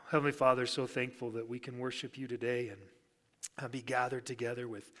Heavenly Father, so thankful that we can worship you today and be gathered together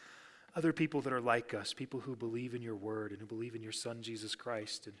with other people that are like us, people who believe in your word and who believe in your Son, Jesus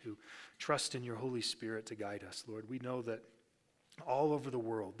Christ, and who trust in your Holy Spirit to guide us. Lord, we know that all over the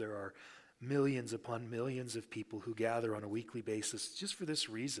world there are millions upon millions of people who gather on a weekly basis just for this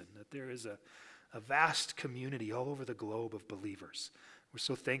reason, that there is a vast community all over the globe of believers. We're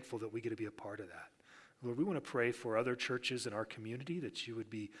so thankful that we get to be a part of that. Lord, we want to pray for other churches in our community that you would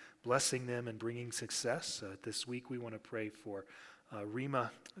be blessing them and bringing success. This week we want to pray for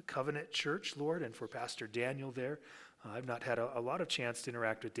Rhema Covenant Church, Lord, and for Pastor Daniel there. I've not had a lot of chance to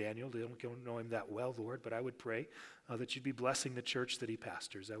interact with Daniel. I don't know him that well, Lord, but I would pray that you'd be blessing the church that he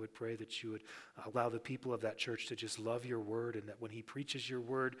pastors. I would pray that you would allow the people of that church to just love your word, and that when he preaches your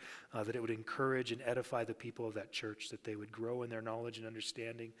word, that it would encourage and edify the people of that church, that they would grow in their knowledge and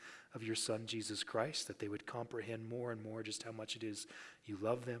understanding of your Son, Jesus Christ, that they would comprehend more and more just how much it is you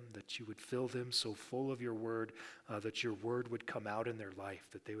love them, that you would fill them so full of your word, that your word would come out in their life,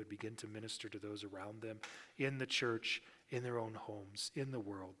 that they would begin to minister to those around them in the church, in their own homes, in the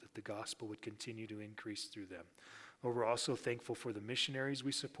world, that the gospel would continue to increase through them. Lord, we're also thankful for the missionaries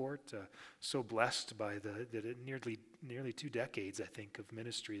we support, so blessed by the nearly 2 decades, I think, of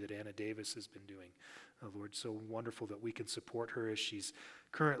ministry that Anna Davis has been doing. Lord, so wonderful that we can support her as she's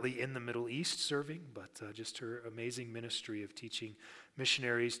currently in the Middle East serving, but just her amazing ministry of teaching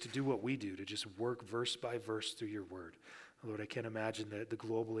missionaries to do what we do, to just work verse by verse through your word. Lord, I can't imagine the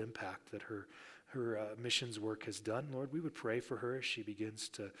global impact that her missions work has done. Lord, we would pray for her as she begins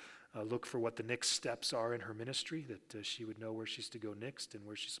to look for what the next steps are in her ministry, that she would know where she's to go next and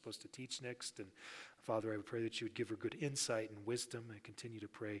where she's supposed to teach next. And Father, I would pray that you would give her good insight and wisdom, and continue to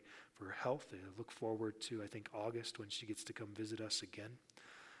pray for her health. I look forward to, I think, August when she gets to come visit us again.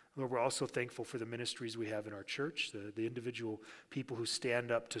 Lord, we're also thankful for the ministries we have in our church, the individual people who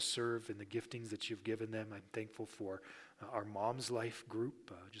stand up to serve and the giftings that you've given them. I'm thankful for our Mom's Life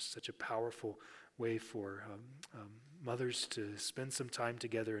group, just such a powerful way for mothers to spend some time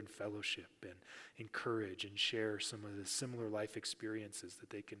together in fellowship and encourage and share some of the similar life experiences that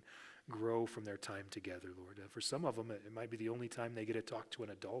they can grow from their time together, Lord. For some of them, it might be the only time they get to talk to an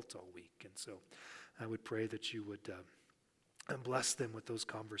adult all week. And so I would pray that you would bless them with those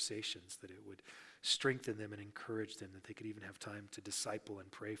conversations, that it would strengthen them and encourage them, that they could even have time to disciple and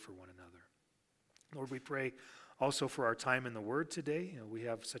pray for one another. Lord, we pray also for our time in the Word today. We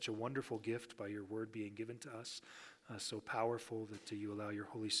have such a wonderful gift by your Word being given to us, so powerful that you allow your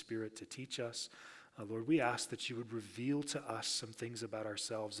Holy Spirit to teach us. Lord, we ask that you would reveal to us some things about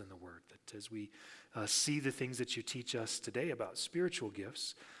ourselves in the Word, that as we see the things that you teach us today about spiritual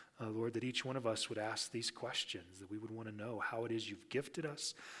gifts, Lord, that each one of us would ask these questions, that we would want to know how it is you've gifted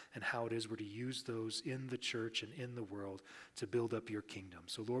us and how it is we're to use those in the church and in the world to build up your kingdom.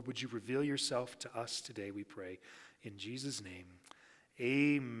 So, Lord, would you reveal yourself to us today, we pray, in Jesus' name.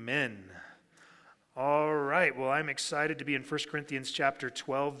 Amen. All right, well, I'm excited to be in 1 Corinthians chapter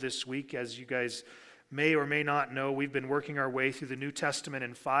 12 this week. As you guys may or may not know, we've been working our way through the New Testament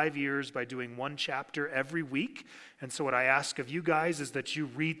in 5 years by doing one chapter every week. And so what I ask of you guys is that you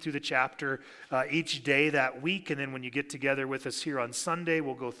read through the chapter each day that week. And then when you get together with us here on Sunday,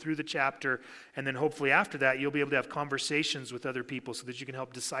 we'll go through the chapter. And then hopefully after that, you'll be able to have conversations with other people so that you can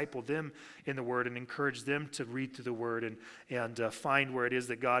help disciple them in the Word and encourage them to read through the Word and find where it is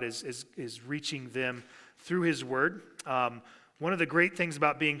that God is reaching them through His Word. One of the great things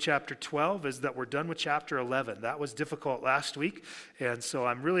about being chapter 12 is that we're done with chapter 11. That was difficult last week, and so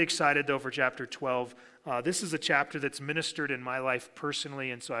I'm really excited, though, for chapter 12. This is a chapter that's ministered in my life personally,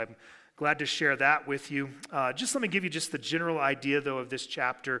 and so I'm glad to share that with you. Just let me give you just the general idea, though, of this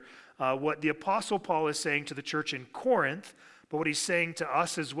chapter. What the Apostle Paul is saying to the church in Corinth, but what he's saying to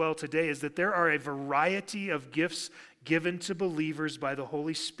us as well today is that there are a variety of gifts given to believers by the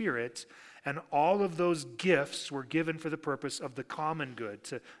Holy Spirit, and all of those gifts were given for the purpose of the common good,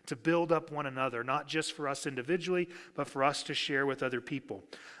 to build up one another, not just for us individually, but for us to share with other people.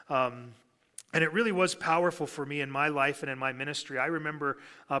 And it really was powerful for me in my life and in my ministry. I remember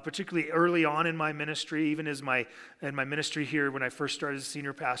particularly early on in my ministry, even in my ministry here when I first started as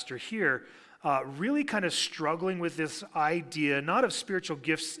senior pastor here, really kind of struggling with this idea, not of spiritual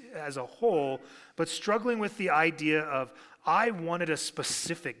gifts as a whole, but struggling with the idea of I wanted a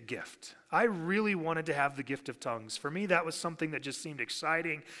specific gift. I really wanted to have the gift of tongues. For me, that was something that just seemed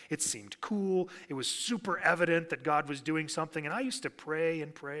exciting. It seemed cool. It was super evident that God was doing something. And I used to pray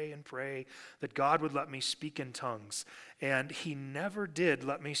and pray and pray that God would let me speak in tongues. And he never did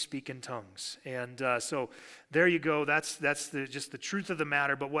let me speak in tongues. And so there you go. That's just the truth of the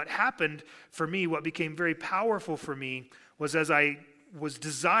matter. But what happened for me, what became very powerful for me, was as I was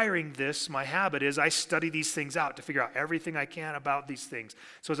desiring this, my habit is I study these things out to figure out everything I can about these things.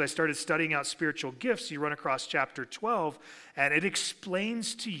 So as I started studying out spiritual gifts, you run across chapter 12, and it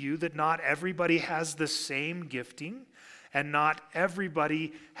explains to you that not everybody has the same gifting, and not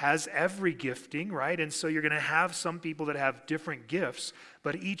everybody has every gifting, right? And so you're going to have some people that have different gifts,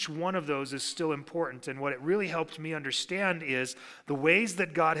 but each one of those is still important. And what it really helped me understand is the ways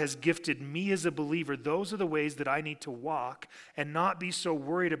that God has gifted me as a believer, those are the ways that I need to walk and not be so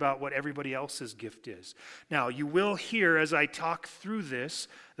worried about what everybody else's gift is. Now, you will hear as I talk through this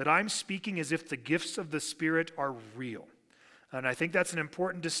that I'm speaking as if the gifts of the Spirit are real. And I think that's an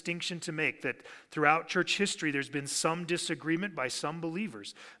important distinction to make, that throughout church history, there's been some disagreement by some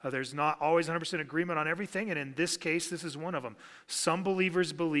believers. There's not always 100% agreement on everything, and in this case, this is one of them. Some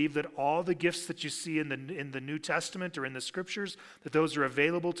believers believe that all the gifts that you see in the New Testament or in the Scriptures, that those are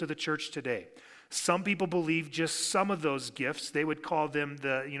available to the church today. Some people believe just some of those gifts. They would call them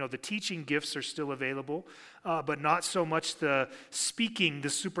the teaching gifts are still available, but not so much the speaking, the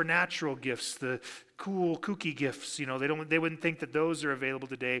supernatural gifts, the cool, kooky gifts. They wouldn't think that those are available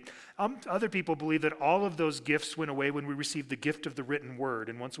today. Other people believe that all of those gifts went away when we received the gift of the written word.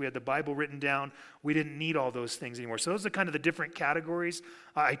 And once we had the Bible written down, we didn't need all those things anymore. So those are kind of the different categories.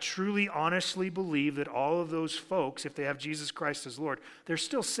 I truly, honestly believe that all of those folks, if they have Jesus Christ as Lord, they're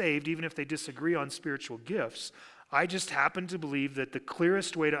still saved, even if they disagree on spiritual gifts. I just happen to believe that the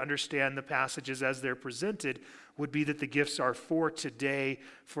clearest way to understand the passages as they're presented would be that the gifts are for today,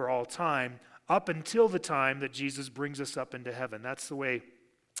 for all time, up until the time that Jesus brings us up into heaven. That's the way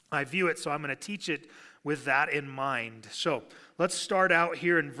I view it, so I'm going to teach it with that in mind. So let's start out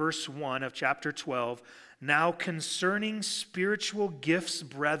here in verse 1 of chapter 12. Now concerning spiritual gifts,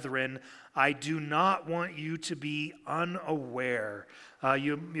 brethren, I do not want you to be unaware.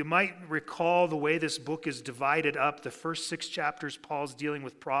 You might recall the way this book is divided up. The first 6 chapters, Paul's dealing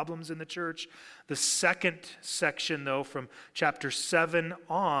with problems in the church. The second section, though, from chapter 7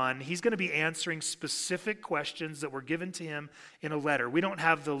 on, he's going to be answering specific questions that were given to him in a letter. We don't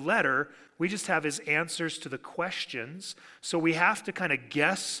have the letter. We just have his answers to the questions. So we have to kind of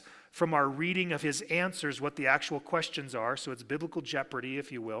guess from our reading of his answers what the actual questions are. So it's biblical jeopardy,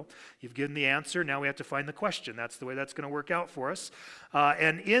 if you will. You've given the answer, now we have to find the question. That's the way that's going to work out for us.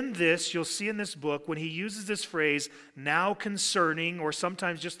 And in this, you'll see in this book, when he uses this phrase, now concerning, or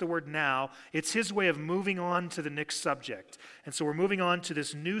sometimes just the word now, it's his way of moving on to the next subject. And so we're moving on to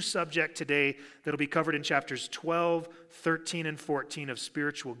this new subject today that'll be covered in chapters 12, 13, and 14 of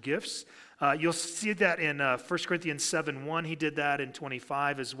spiritual gifts. You'll see that in 1 Corinthians 7:1. He did that in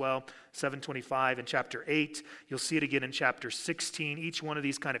 25 as well, 7:25 in chapter 8. You'll see it again in chapter 16. Each one of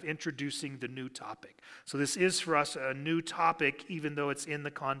these kind of introducing the new topic. So this is for us a new topic, even though it's in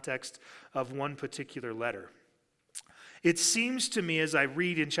the context of one particular letter. It seems to me as I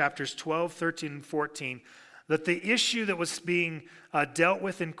read in chapters 12, 13, and 14, that the issue that was being dealt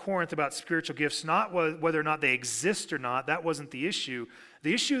with in Corinth about spiritual gifts, not whether or not they exist or not, that wasn't the issue.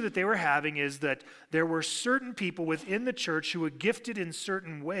 The issue that they were having is that there were certain people within the church who were gifted in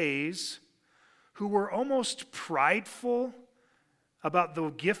certain ways who were almost prideful about the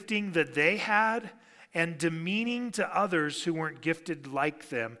gifting that they had and demeaning to others who weren't gifted like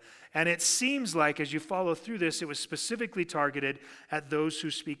them. And it seems like, as you follow through this, it was specifically targeted at those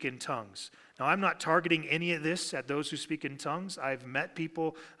who speak in tongues. Now, I'm not targeting any of this at those who speak in tongues. I've met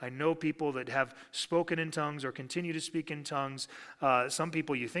people, I know people that have spoken in tongues or continue to speak in tongues. Some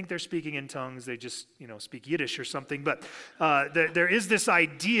people, you think they're speaking in tongues, they just, speak Yiddish or something. But there is this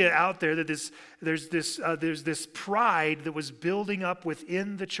idea out there that there's this pride that was building up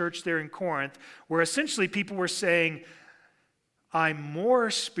within the church there in Corinth, where essentially people were saying, I'm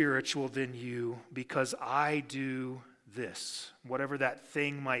more spiritual than you because I do this, whatever that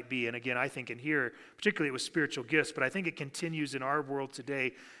thing might be. And again, I think in here, particularly it was spiritual gifts, but I think it continues in our world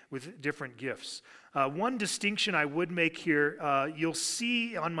today with different gifts. One distinction I would make here, you'll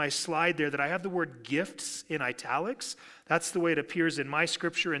see on my slide there that I have the word gifts in italics. That's the way it appears in my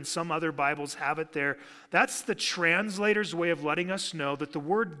scripture, and some other Bibles have it there. That's the translator's way of letting us know that the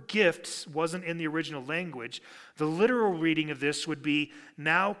word gifts wasn't in the original language. The literal reading of this would be,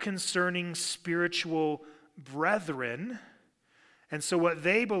 now concerning spiritual brethren. And so what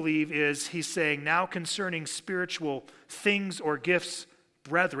they believe is he's saying, now concerning spiritual things or gifts,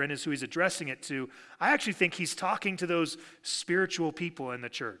 brethren is who he's addressing it to. I actually think he's talking to those spiritual people in the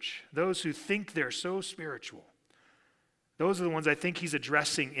church, those who think they're so spiritual. Those are the ones I think he's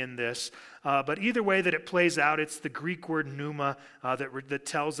addressing in this. But either way that it plays out, it's the Greek word pneuma that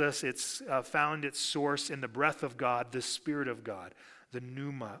tells us it's found its source in the breath of God, the Spirit of God, the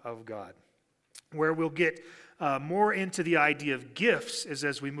pneuma of God. Where we'll get more into the idea of gifts is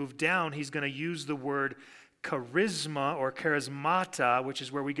as we move down, he's going to use the word charisma or charismata, which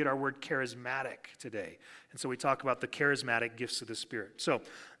is where we get our word charismatic today. And so we talk about the charismatic gifts of the Spirit. So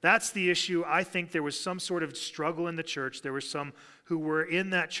that's the issue. I think there was some sort of struggle in the church. There were some who were in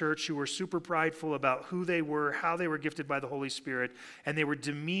that church who were super prideful about who they were, how they were gifted by the Holy Spirit, and they were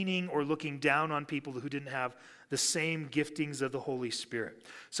demeaning or looking down on people who didn't have the same giftings of the Holy Spirit.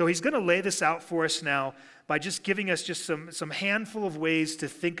 So he's going to lay this out for us now by just giving us just some handful of ways to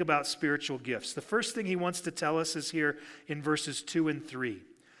think about spiritual gifts. The first thing he wants to tell us is here in verses 2 and 3.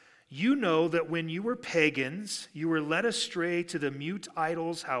 You know that when you were pagans, you were led astray to the mute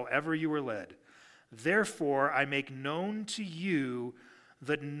idols however you were led. Therefore, I make known to you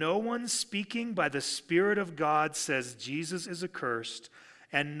that no one speaking by the Spirit of God says Jesus is accursed,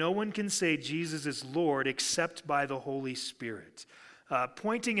 and no one can say Jesus is Lord except by the Holy Spirit.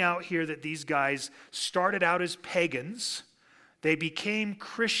 Pointing out here that these guys started out as pagans. They became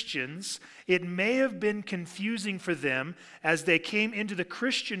Christians. It may have been confusing for them as they came into the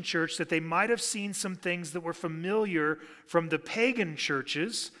Christian church that they might have seen some things that were familiar from the pagan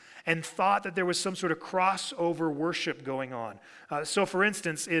churches and thought that there was some sort of crossover worship going on. So for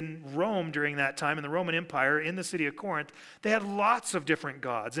instance, in Rome during that time, in the Roman Empire, in the city of Corinth, they had lots of different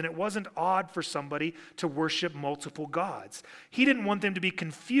gods, and it wasn't odd for somebody to worship multiple gods. He didn't want them to be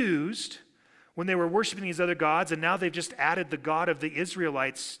confused when they were worshiping these other gods, and now they've just added the God of the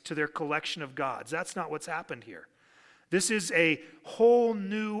Israelites to their collection of gods. That's not what's happened here. This is a whole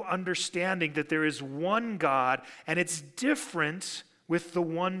new understanding that there is one God, and it's different with the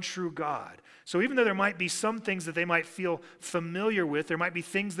one true God. So even though there might be some things that they might feel familiar with, there might be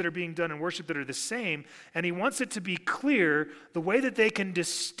things that are being done in worship that are the same, and he wants it to be clear the way that they can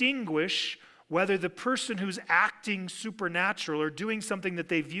distinguish whether the person who's acting supernatural or doing something that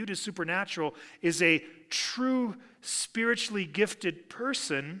they viewed as supernatural is a true spiritually gifted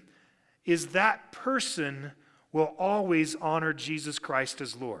person, is that person will always honor Jesus Christ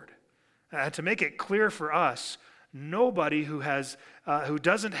as Lord. To make it clear for us, nobody who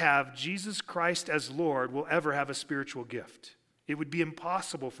doesn't have Jesus Christ as Lord will ever have a spiritual gift. It would be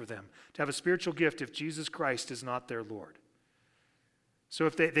impossible for them to have a spiritual gift if Jesus Christ is not their Lord. So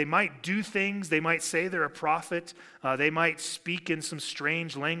if they might do things, they might say they're a prophet, they might speak in some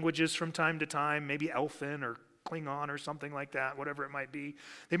strange languages from time to time, maybe Elfin or Klingon or something like that, whatever it might be.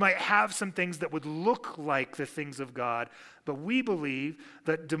 They might have some things that would look like the things of God, but we believe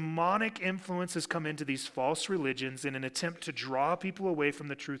that demonic influences come into these false religions in an attempt to draw people away from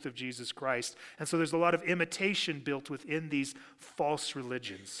the truth of Jesus Christ. And so there's a lot of imitation built within these false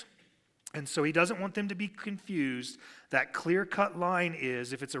religions. And so he doesn't want them to be confused. That clear-cut line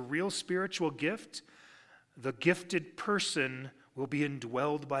is, if it's a real spiritual gift, the gifted person will be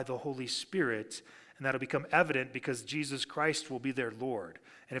indwelled by the Holy Spirit, and that'll become evident because Jesus Christ will be their Lord.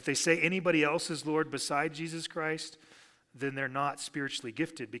 And if they say anybody else is Lord beside Jesus Christ, then they're not spiritually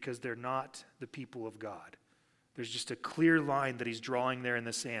gifted because they're not the people of God. There's just a clear line that he's drawing there in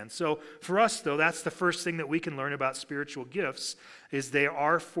the sand. So for us, though, that's the first thing that we can learn about spiritual gifts, is they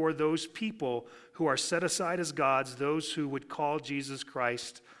are for those people who are set aside as gods, those who would call Jesus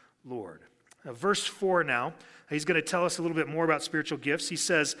Christ Lord. Now, verse 4 now, he's going to tell us a little bit more about spiritual gifts. He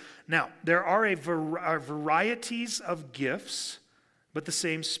says, now, there are varieties of gifts, but the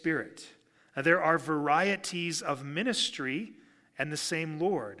same Spirit. There are varieties of ministry and the same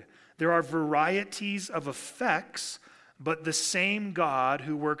Lord. There are varieties of effects, but the same God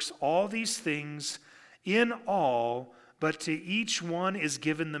who works all these things in all, but to each one is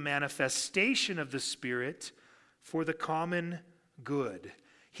given the manifestation of the Spirit for the common good.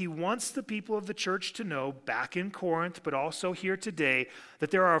 He wants the people of the church to know, back in Corinth, but also here today,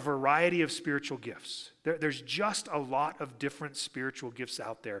 that there are a variety of spiritual gifts. There's just a lot of different spiritual gifts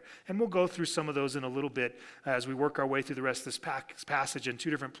out there. And we'll go through some of those in a little bit as we work our way through the rest of this passage. In 2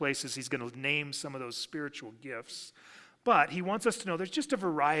 different places, he's going to name some of those spiritual gifts. But he wants us to know there's just a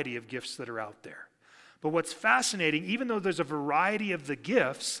variety of gifts that are out there. But what's fascinating, even though there's a variety of the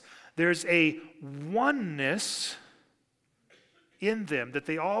gifts, there's a oneness in them, that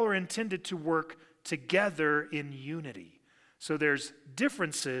they all are intended to work together in unity. So there's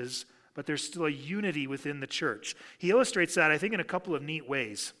differences, but there's still a unity within the church. He illustrates that, I think, in a couple of neat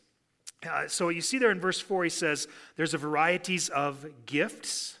ways. So you see there in verse 4, he says there's a varieties of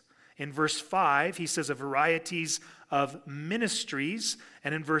gifts. In verse 5, he says a varieties of ministries.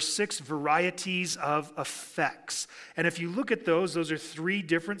 And in verse 6, varieties of effects. And if you look at those are three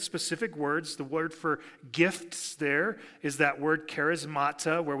different specific words. The word for gifts there is that word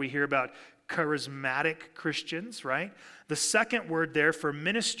charismata, where we hear about charismatic Christians, right? The second word there for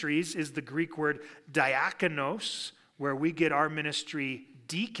ministries is the Greek word diakonos, where we get our ministry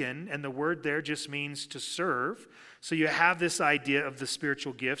deacon, and the word there just means to serve. So you have this idea of the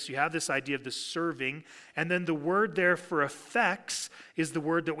spiritual gifts, you have this idea of the serving, and then the word there for effects is the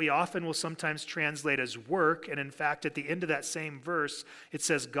word that we often will sometimes translate as work, and in fact at the end of that same verse it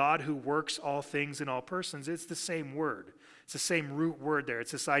says God who works all things in all persons. It's the same word. It's the same root word there.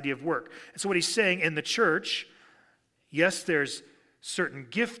 It's this idea of work. And so what he's saying in the church, yes, there's certain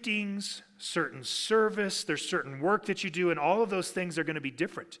giftings, certain service, there's certain work that you do, and all of those things are going to be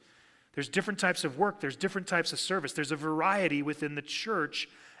different. There's different types of work, there's different types of service. There's a variety within the church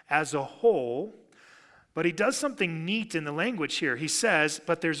as a whole. But he does something neat in the language here. He says,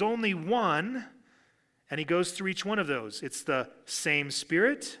 but there's only one, and he goes through each one of those. It's the same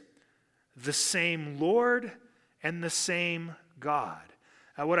Spirit, the same Lord, and the same God.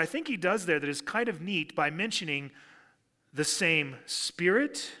 What I think he does there that is kind of neat by mentioning the same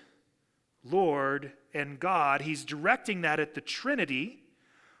Spirit, Lord, and God, he's directing that at the Trinity,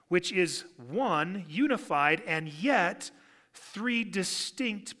 which is one, unified, and yet three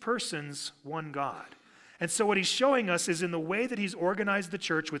distinct persons, one God. And so what he's showing us is in the way that he's organized the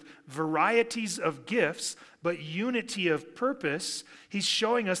church with varieties of gifts, but unity of purpose, he's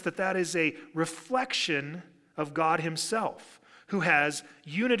showing us that that is a reflection of God himself, who has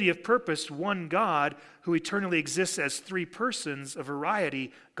unity of purpose, one God, who eternally exists as three persons, a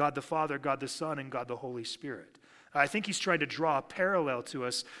variety, God the Father, God the Son, and God the Holy Spirit. I think he's trying to draw a parallel to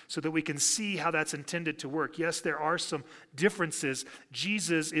us so that we can see how that's intended to work. Yes, there are some differences.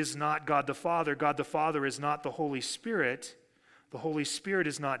 Jesus is not God the Father. God the Father is not the Holy Spirit. The Holy Spirit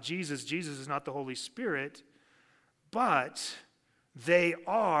is not Jesus. Jesus is not the Holy Spirit. But they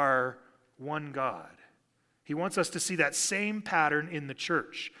are one God. He wants us to see that same pattern in the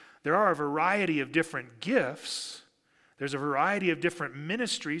church. There are a variety of different gifts. There's a variety of different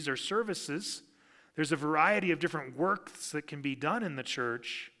ministries or services. There's a variety of different works that can be done in the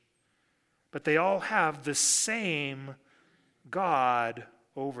church, but they all have the same God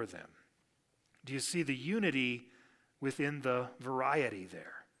over them. Do you see the unity within the variety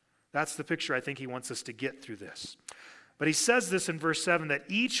there? That's the picture I think he wants us to get through this. But he says this in verse 7, that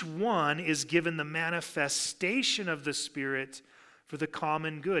each one is given the manifestation of the Spirit for the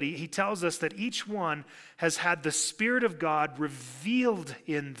common good. He tells us that each one has had the Spirit of God revealed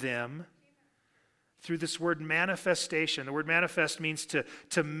in them through this word manifestation. The word manifest means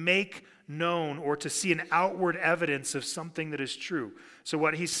to make known or to see an outward evidence of something that is true. So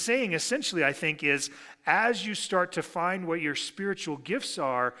what he's saying essentially, I think, is as you start to find what your spiritual gifts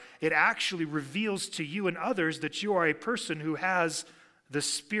are, it actually reveals to you and others that you are a person who has the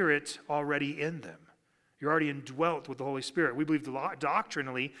Spirit already in them. You're already indwelt with the Holy Spirit. We believe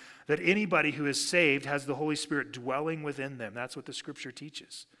doctrinally that anybody who is saved has the Holy Spirit dwelling within them. That's what the Scripture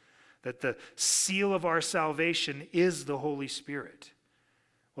teaches. That the seal of our salvation is the Holy Spirit.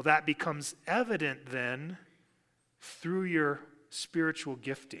 Well, that becomes evident then through your spiritual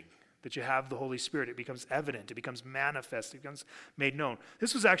gifting, that you have the Holy Spirit. It becomes evident, it becomes manifest, it becomes made known.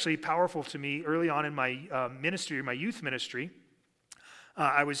 This was actually powerful to me early on in my ministry, my youth ministry.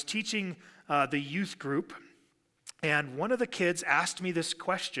 I was teaching the youth group, and one of the kids asked me this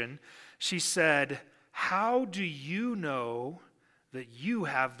question. She said, "How do you know that you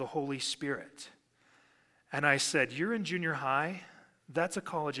have the Holy Spirit?" And I said, "You're in junior high. That's a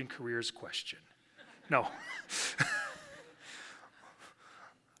college and careers question." No.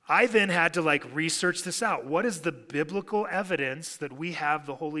 I then had to research this out. What is the biblical evidence that we have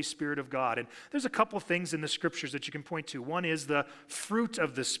the Holy Spirit of God? And there's a couple things in the scriptures that you can point to. One is the fruit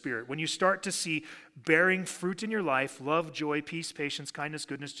of the Spirit. When you start to see bearing fruit in your life, love, joy, peace, patience, kindness,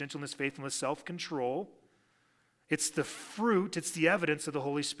 goodness, gentleness, faithfulness, self-control, it's the fruit, it's the evidence of the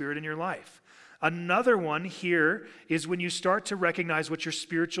Holy Spirit in your life. Another one here is when you start to recognize what your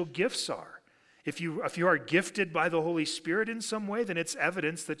spiritual gifts are. If you are gifted by the Holy Spirit in some way, then it's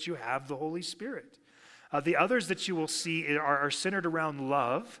evidence that you have the Holy Spirit. The others that you will see are centered around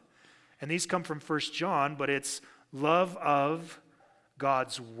love, and these come from 1 John, but it's love of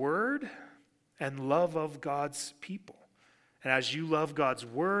God's Word and love of God's people. And as you love God's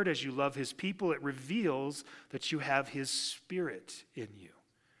Word, as you love His people, it reveals that you have His Spirit in you.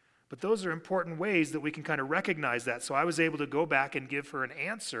 But those are important ways that we can kind of recognize that. So I was able to go back and give her an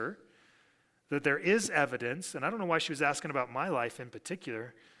answer that there is evidence, and I don't know why she was asking about my life in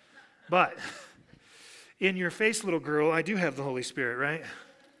particular, but in your face, little girl, I do have the Holy Spirit, right?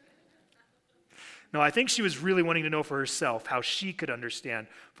 No, I think she was really wanting to know for herself how she could understand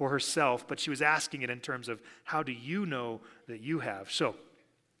for herself, but she was asking it in terms of how do you know that you have? So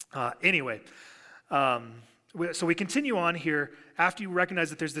Anyway, so we continue on here. After you recognize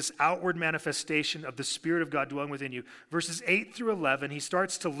that there's this outward manifestation of the Spirit of God dwelling within you, verses 8 through 11, he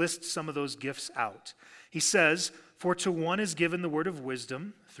starts to list some of those gifts out. He says, "For to one is given the word of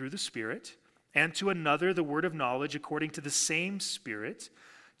wisdom through the Spirit, and to another the word of knowledge according to the same Spirit,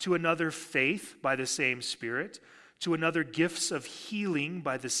 to another faith by the same Spirit, to another gifts of healing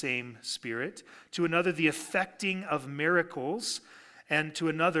by the same Spirit, to another the effecting of miracles, and to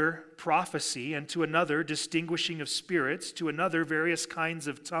another prophecy, and to another distinguishing of spirits, to another various kinds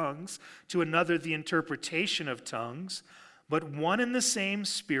of tongues, to another the interpretation of tongues. But one and the same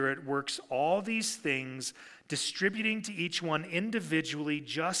Spirit works all these things, distributing to each one individually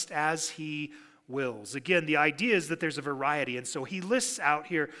just as he wills." Again, the idea is that there's a variety, and so he lists out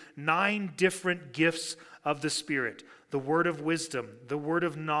here 9 different gifts of the Spirit: the word of wisdom, the word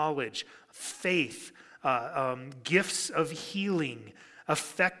of knowledge, faith, gifts of healing,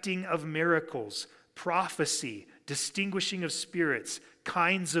 effecting of miracles, prophecy, distinguishing of spirits,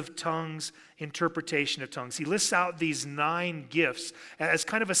 kinds of tongues, interpretation of tongues. He lists out these 9 gifts as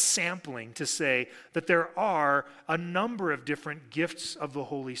kind of a sampling to say that there are a number of different gifts of the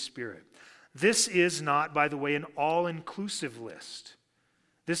Holy Spirit. This is not, by the way, an all-inclusive list.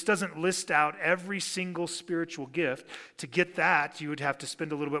 This doesn't list out every single spiritual gift. To get that, you would have to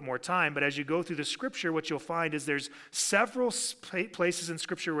spend a little bit more time. But as you go through the Scripture, what you'll find is there's several places in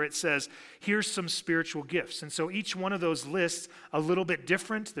Scripture where it says, here's some spiritual gifts. And so each one of those lists a little bit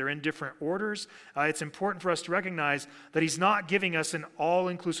different. They're in different orders. It's important for us to recognize that he's not giving us an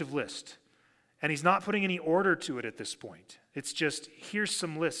all-inclusive list. And he's not putting any order to it at this point. It's just, here's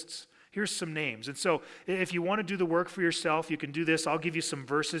some lists. Here's some names. And so if you want to do the work for yourself, you can do this. I'll give you some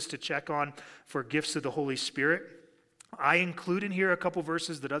verses to check on for gifts of the Holy Spirit. I include in here a couple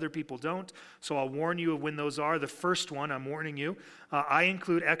verses that other people don't, so I'll warn you of when those are. The first one, I'm warning you, I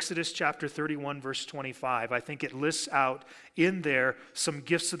include Exodus chapter 31, verse 25. I think it lists out in there some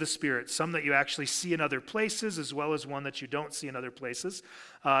gifts of the Spirit, some that you actually see in other places, as well as one that you don't see in other places.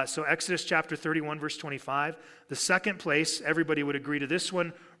 So Exodus chapter 31, verse 25. The second place, everybody would agree to this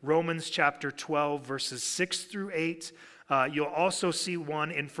one, Romans chapter 12, verses 6 through 8. You'll also see one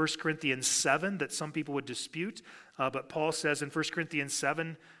in 1 Corinthians 7 that some people would dispute, but Paul says in 1 Corinthians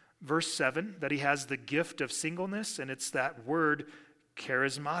 7, verse 7, that he has the gift of singleness, and it's that word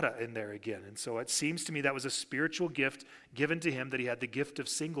charismata in there again. And so it seems to me that was a spiritual gift given to him, that he had the gift of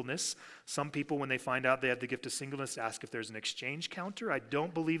singleness. Some people, when they find out they have the gift of singleness, ask if there's an exchange counter. I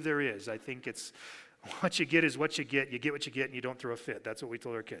don't believe there is. I think it's what you get is what you get. You get what you get, and you don't throw a fit. That's what we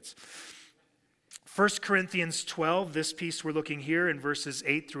told our kids. 1 Corinthians 12, this piece we're looking here in verses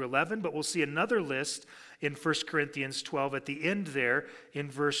 8 through 11, but we'll see another list in 1 Corinthians 12 at the end there in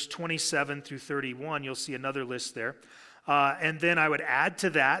verse 27 through 31. You'll see another list there. And then I would add to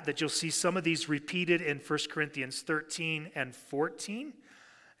that you'll see some of these repeated in 1 Corinthians 13 and 14.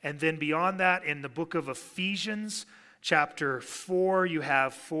 And then beyond that, in the book of Ephesians, chapter 4, you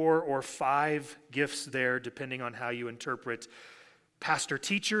have 4 or 5 gifts there, depending on how you interpret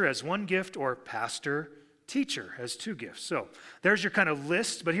pastor-teacher as one gift or pastor-teacher as 2 gifts. So there's your kind of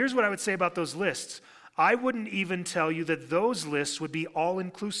list. But here's what I would say about those lists. I wouldn't even tell you that those lists would be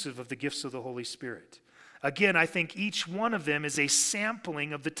all-inclusive of the gifts of the Holy Spirit. Again, I think each one of them is a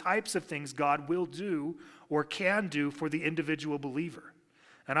sampling of the types of things God will do or can do for the individual believer.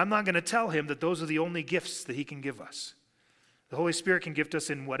 And I'm not going to tell him that those are the only gifts that he can give us. The Holy Spirit can gift us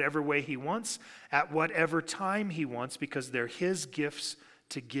in whatever way he wants, at whatever time he wants, because they're his gifts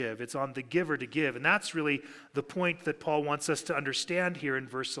to give. It's on the giver to give. And that's really the point that Paul wants us to understand here in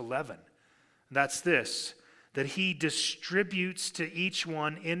verse 11. And that's this, that he distributes to each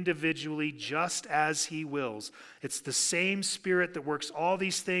one individually just as he wills. It's the same Spirit that works all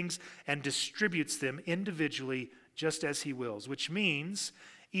these things and distributes them individually just as he wills, which means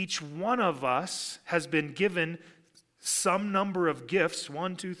each one of us has been given some number of gifts,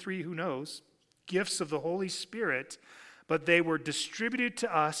 1, 2, 3, who knows, gifts of the Holy Spirit, but they were distributed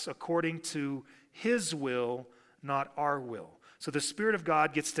to us according to his will, not our will. So the Spirit of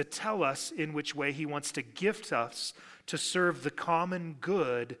God gets to tell us in which way he wants to gift us to serve the common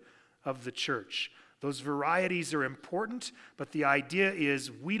good of the church. Those varieties are important, but the idea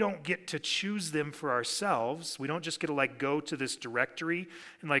is we don't get to choose them for ourselves. We don't just get to go to this directory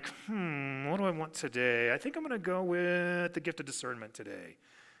and what do I want today? I think I'm going to go with the gift of discernment today.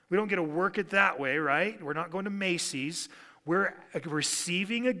 We don't get to work it that way, right? We're not going to Macy's. We're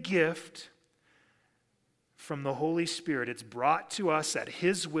receiving a gift from the Holy Spirit. It's brought to us at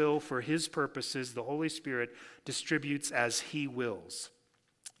his will for his purposes. The Holy Spirit distributes as he wills.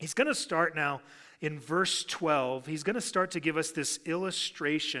 He's going to start now in verse 12. He's going to start to give us this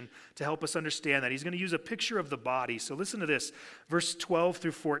illustration to help us understand that. He's going to use a picture of the body. So listen to this, verse 12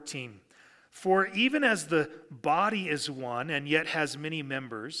 through 14. For even as the body is one and yet has many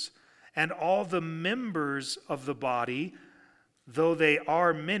members, and all the members of the body, though they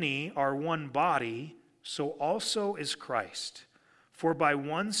are many, are one body, so also is Christ. For by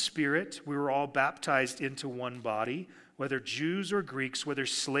one Spirit we were all baptized into one body, whether Jews or Greeks, whether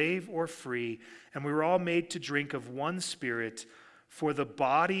slave or free, and we were all made to drink of one Spirit. For the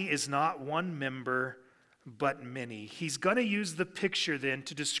body is not one member, but many. He's going to use the picture then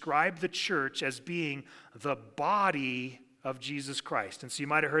to describe the church as being the body of Jesus Christ. And so you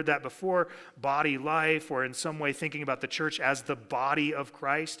might have heard that before, body life, or in some way thinking about the church as the body of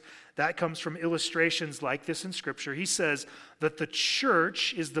Christ. That comes from illustrations like this in Scripture. He says that the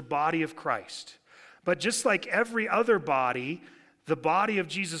church is the body of Christ. But just like every other body, the body of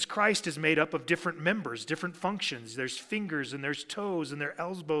Jesus Christ is made up of different members, different functions. There's fingers and there's toes and there are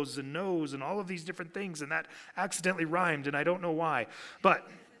elbows and nose and all of these different things. And that accidentally rhymed, and I don't know why. But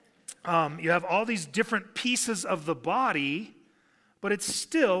you have all these different pieces of the body, but it's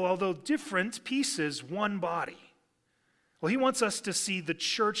still, although different pieces, one body. Well, he wants us to see the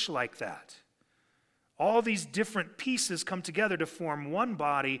church like that. All these different pieces come together to form one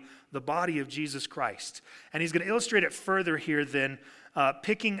body, the body of Jesus Christ. And he's going to illustrate it further here then,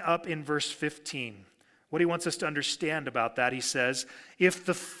 picking up in verse 15. What he wants us to understand about that, he says, if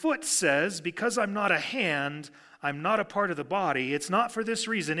the foot says, because I'm not a hand, I'm not a part of the body, it's not for this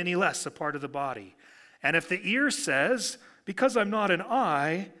reason any less a part of the body. And if the ear says, because I'm not an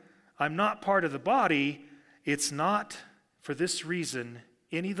eye, I'm not part of the body, it's not for this reason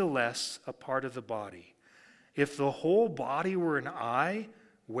any the less a part of the body. If the whole body were an eye,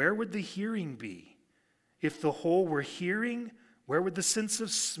 where would the hearing be? If the whole were hearing, where would the sense of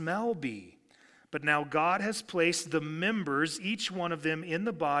smell be? But now God has placed the members, each one of them, in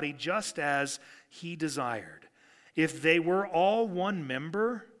the body just as he desired. If they were all one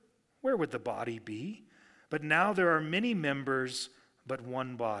member, where would the body be? But now there are many members, but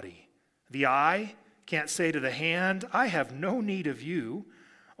one body. The eye can't say to the hand, I have no need of you.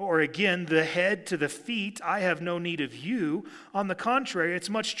 Or again, the head to the feet, I have no need of you. On the contrary, it's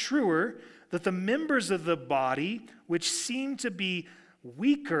much truer that the members of the body, which seem to be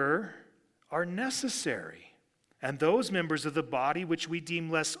weaker, are necessary. And those members of the body which we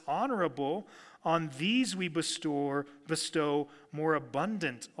deem less honorable, on these we bestow more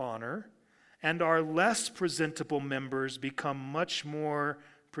abundant honor, and our less presentable members become much more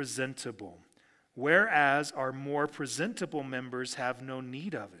presentable, whereas our more presentable members have no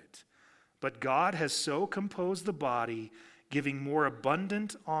need of it. But God has so composed the body, giving more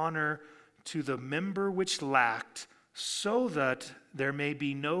abundant honor to the member which lacked, so that there may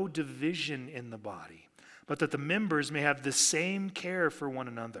be no division in the body, but that the members may have the same care for one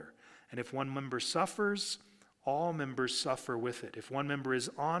another. And if one member suffers, all members suffer with it. If one member is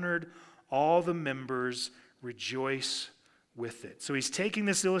honored, all the members rejoice with it. So he's taking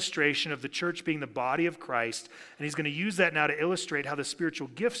this illustration of the church being the body of Christ, and he's going to use that now to illustrate how the spiritual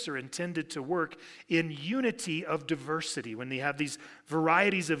gifts are intended to work in unity of diversity. When they have these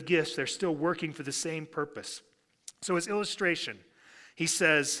varieties of gifts, they're still working for the same purpose. So his illustration, he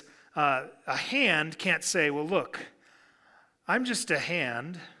says, a hand can't say, well, look, I'm just a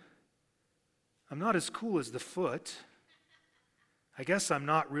hand. I'm not as cool as the foot. I guess I'm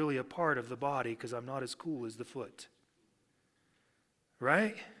not really a part of the body because I'm not as cool as the foot.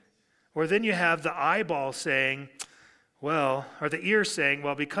 Right? Or then you have the eyeball saying, well, or the ear saying,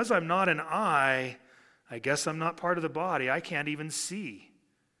 well, because I'm not an eye, I guess I'm not part of the body. I can't even see.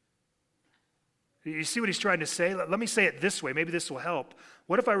 You see what he's trying to say? Let me say it this way. Maybe this will help.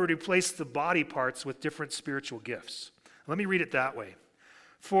 What if I were to replace the body parts with different spiritual gifts? Let me read it that way.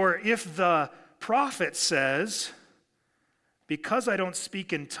 For if the prophet says, because I don't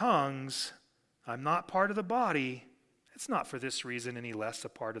speak in tongues, I'm not part of the body, it's not for this reason any less a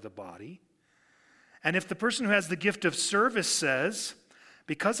part of the body. And if the person who has the gift of service says,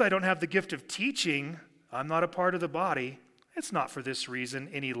 because I don't have the gift of teaching, I'm not a part of the body, it's not for this reason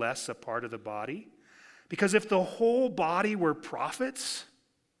any less a part of the body. Because if the whole body were prophets,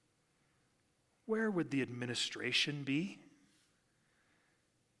 where would the administration be?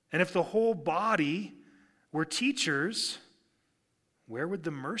 And if the whole body were teachers, where would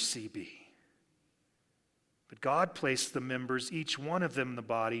the mercy be? But God placed the members, each one of them in the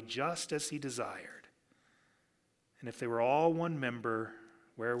body, just as he desired. And if they were all one member,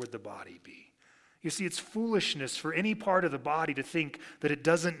 where would the body be? You see, it's foolishness for any part of the body to think that it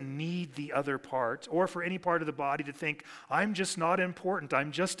doesn't need the other part, or for any part of the body to think, I'm just not important,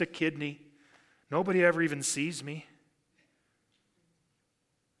 I'm just a kidney. Nobody ever even sees me.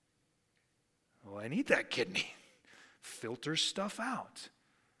 Well, I need that kidney. Filters stuff out.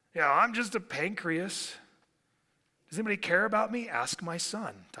 Yeah, I'm just a pancreas. Does anybody care about me? Ask my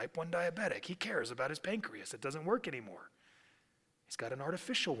son, type 1 diabetic. He cares about his pancreas. It doesn't work anymore. He's got an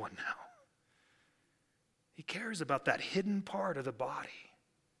artificial one now. He cares about that hidden part of the body.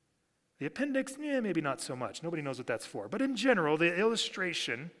 The appendix, maybe not so much. Nobody knows what that's for. But in general, the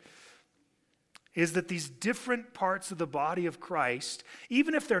illustration is that these different parts of the body of Christ,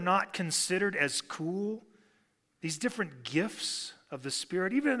 even if they're not considered as cool, these different gifts of the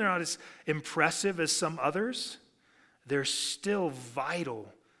Spirit, even if they're not as impressive as some others, they're still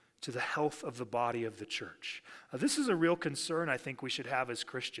vital to the health of the body of the church. This is a real concern I think we should have as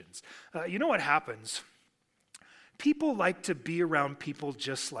Christians. You know what happens? People like to be around people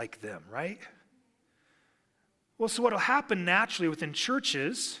just like them, right? Well, so what will happen naturally within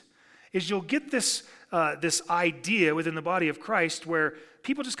churches is you'll get this idea within the body of Christ where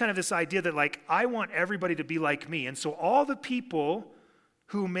people just kind of this idea that like, I want everybody to be like me. And so all the people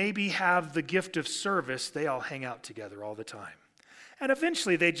who maybe have the gift of service, they all hang out together all the time. And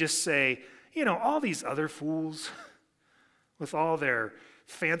eventually they just say, all these other fools with all their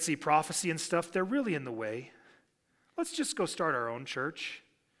fancy prophecy and stuff, they're really in the way. Let's just go start our own church.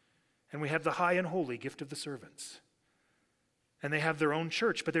 And we have the high and holy gift of the servants. And they have their own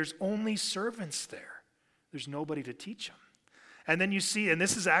church, but there's only servants there. There's nobody to teach them. And then you see, and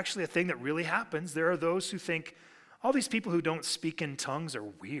this is actually a thing that really happens, there are those who think, all these people who don't speak in tongues are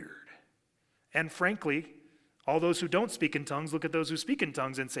weird. And frankly, all those who don't speak in tongues look at those who speak in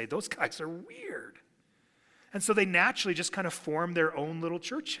tongues and say, those guys are weird. And so they naturally just kind of form their own little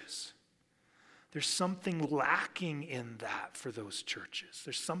churches. There's something lacking in that for those churches.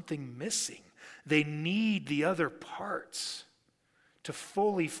 There's something missing. They need the other parts to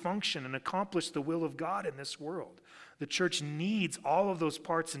fully function and accomplish the will of God in this world. The church needs all of those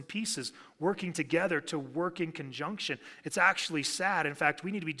parts and pieces working together to work in conjunction. It's actually sad. In fact,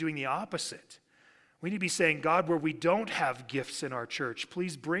 we need to be doing the opposite. We need to be saying, God, where we don't have gifts in our church,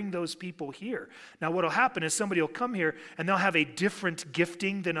 please bring those people here. Now, what will happen is somebody will come here and they'll have a different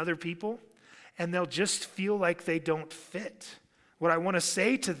gifting than other people, and they'll just feel like they don't fit. What I want to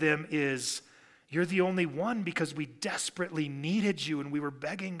say to them is, you're the only one because we desperately needed you and we were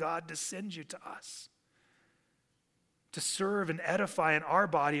begging God to send you to us, to serve and edify in our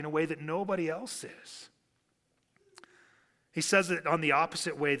body in a way that nobody else is. He says it on the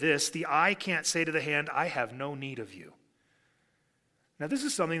opposite way the eye can't say to the hand, I have no need of you. Now, this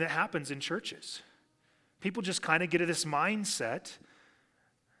is something that happens in churches. People just kind of get to this mindset,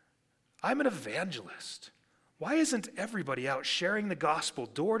 I'm an evangelist. Why isn't everybody out sharing the gospel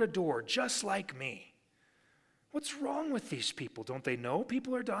door to door just like me? What's wrong with these people? Don't they know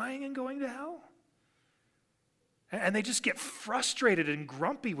people are dying and going to hell? And they just get frustrated and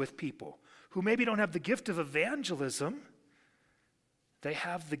grumpy with people who maybe don't have the gift of evangelism. They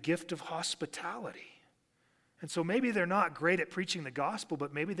have the gift of hospitality. And so maybe they're not great at preaching the gospel,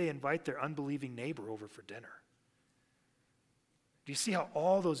 but maybe they invite their unbelieving neighbor over for dinner. Do you see how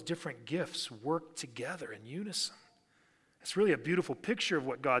all those different gifts work together in unison? It's really a beautiful picture of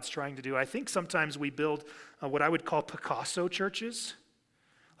what God's trying to do. I think sometimes we build what I would call Picasso churches,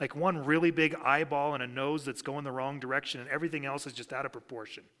 like one really big eyeball and a nose that's going the wrong direction and everything else is just out of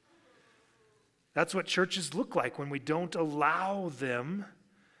proportion. That's what churches look like when we don't allow them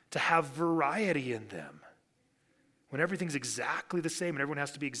to have variety in them. When everything's exactly the same and everyone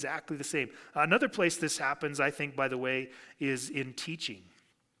has to be exactly the same. Another place this happens, I think, by the way, is in teaching.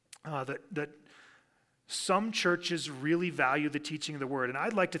 That some churches really value the teaching of the word. And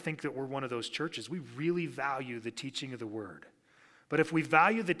I'd like to think that we're one of those churches. We really value the teaching of the word. But if we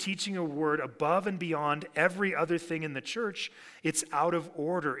value the teaching of the word above and beyond every other thing in the church, it's out of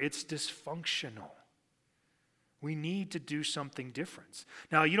order. It's dysfunctional. We need to do something different.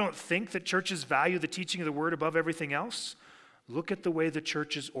 Now, you don't think that churches value the teaching of the word above everything else? Look at the way the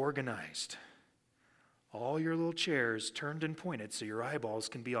church is organized. All your little chairs turned and pointed so your eyeballs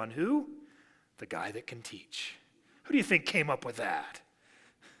can be on who? The guy that can teach. Who do you think came up with that?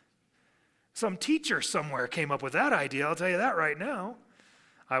 Some teacher somewhere came up with that idea, I'll tell you that right now.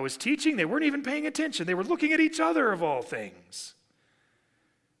 I was teaching, they weren't even paying attention. They were looking at each other of all things.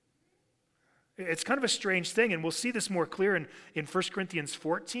 It's kind of a strange thing, and we'll see this more clear in 1 Corinthians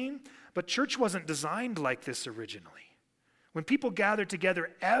 14, but church wasn't designed like this originally. When people gathered together,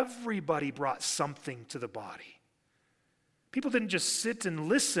 everybody brought something to the body. People didn't just sit and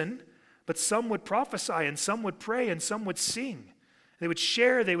listen, but but some would prophesy, and some would pray, and some would sing. They would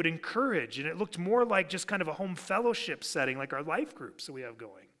share, they would encourage, and it looked more like just kind of a home fellowship setting, like our life groups that we have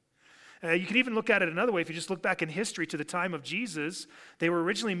going. You can even look at it another way. If you just look back in history to the time of Jesus, they were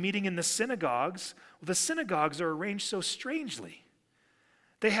originally meeting in the synagogues. Well, the synagogues are arranged so strangely.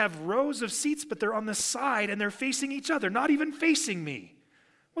 They have rows of seats, but they're on the side, and they're facing each other, not even facing me.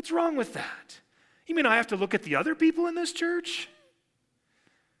 What's wrong with that? You mean I have to look at the other people in this church?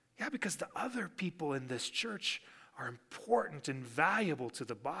 Yeah, because the other people in this church are important and valuable to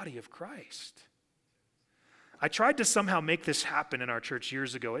the body of Christ. I tried to somehow make this happen in our church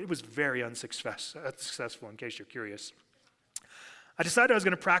years ago. It was very unsuccessful, in case you're curious. I decided I was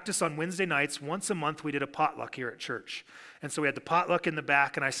going to practice on Wednesday nights. Once a month, we did a potluck here at church. And so we had the potluck in the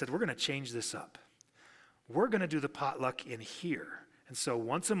back, and I said, we're going to change this up. We're going to do the potluck in here. And so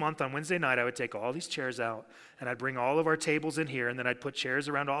once a month on Wednesday night, I would take all these chairs out, and I'd bring all of our tables in here, and then I'd put chairs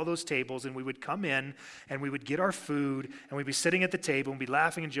around all those tables, and we would come in, and we would get our food, and we'd be sitting at the table, and be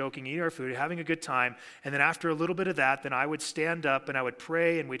laughing and joking, eating our food, having a good time. And then after a little bit of that, then I would stand up, and I would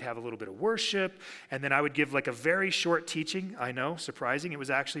pray, and we'd have a little bit of worship, and then I would give like a very short teaching. I know, surprising, it was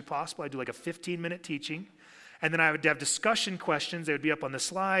actually possible. I'd do like a 15-minute teaching. And then I would have discussion questions. They would be up on the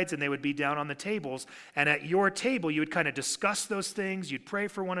slides, and they would be down on the tables. And at your table, you would kind of discuss those things. You'd pray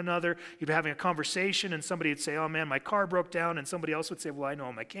for one another. You'd be having a conversation, and somebody would say, oh, man, my car broke down. And somebody else would say, well, I know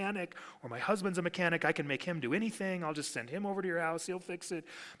a mechanic, or my husband's a mechanic. I can make him do anything. I'll just send him over to your house. He'll fix it.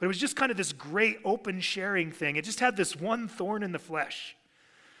 But it was just kind of this great open sharing thing. It just had this one thorn in the flesh.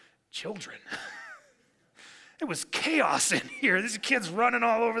 Children. It was chaos in here. These kids running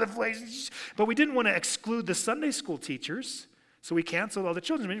all over the place. But we didn't want to exclude the Sunday school teachers, so we canceled all the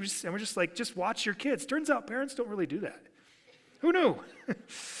children. And we're just like, just watch your kids. Turns out parents don't really do that. Who knew?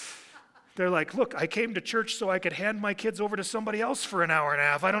 They're like, look, I came to church so I could hand my kids over to somebody else for an hour and a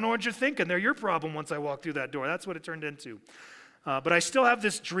half. I don't know what you're thinking. They're your problem once I walk through that door. That's what it turned into. But I still have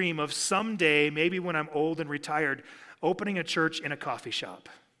this dream of someday, maybe when I'm old and retired, opening a church in a coffee shop.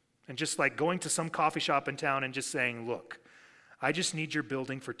 And just like going to some coffee shop in town and just saying, look, I just need your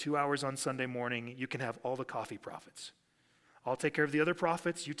building for 2 hours on Sunday morning. You can have all the coffee profits. I'll take care of the other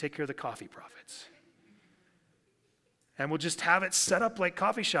profits. You take care of the coffee profits. And we'll just have it set up like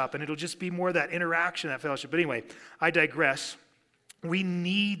coffee shop, and it'll just be more of that interaction, that fellowship. But anyway, I digress. We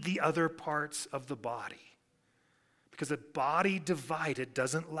need the other parts of the body. Because a body divided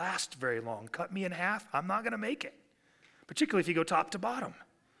doesn't last very long. Cut me in half, I'm not going to make it. Particularly if you go top to bottom.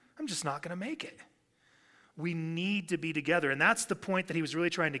 I'm just not going to make it. We need to be together. And that's the point that he was really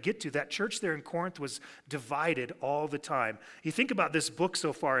trying to get to. That church there in Corinth was divided all the time. You think about this book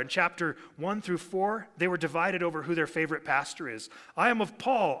so far. In chapter 1 through 4, they were divided over who their favorite pastor is. I am of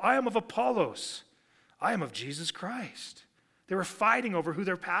Paul. I am of Apollos. I am of Jesus Christ. They were fighting over who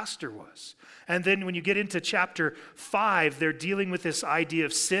their pastor was. And then when you get into chapter 5, they're dealing with this idea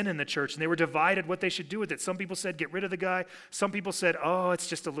of sin in the church, and they were divided what they should do with it. Some people said, get rid of the guy. Some people said, oh, it's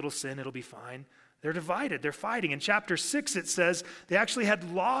just a little sin, it'll be fine. They're divided, they're fighting. In chapter 6, it says they actually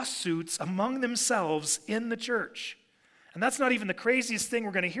had lawsuits among themselves in the church. And that's not even the craziest thing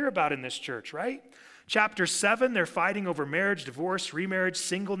we're going to hear about in this church, right? Chapter 7, they're fighting over marriage, divorce, remarriage,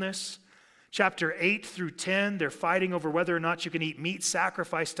 singleness. Chapter 8 through 10, they're fighting over whether or not you can eat meat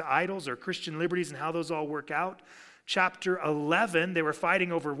sacrificed to idols or Christian liberties and how those all work out. Chapter 11, they were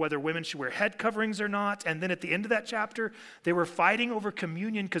fighting over whether women should wear head coverings or not. And then at the end of that chapter, they were fighting over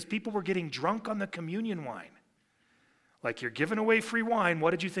communion because people were getting drunk on the communion wine. Like, you're giving away free wine,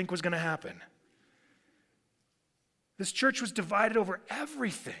 what did you think was going to happen? This church was divided over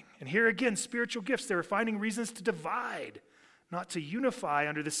everything. And here again, spiritual gifts, they were finding reasons to divide, not to unify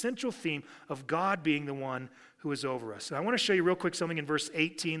under the central theme of God being the one who is over us. And I want to show you real quick something in verse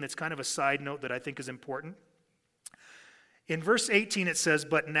 18 that's kind of a side note that I think is important. In verse 18 it says,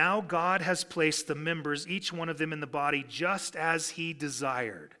 but now God has placed the members, each one of them in the body, just as he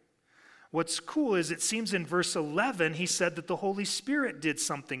desired. What's cool is it seems in verse 11 he said that the Holy Spirit did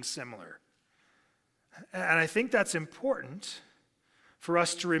something similar. And I think that's important for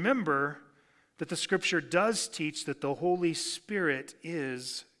us to remember that the scripture does teach that the Holy Spirit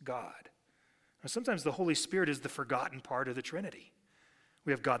is God. Now, sometimes the Holy Spirit is the forgotten part of the Trinity.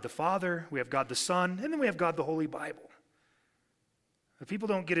 We have God the Father, we have God the Son, and then we have God the Holy Bible. But people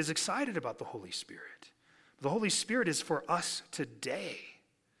don't get as excited about the Holy Spirit. The Holy Spirit is for us today.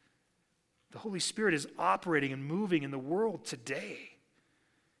 The Holy Spirit is operating and moving in the world today.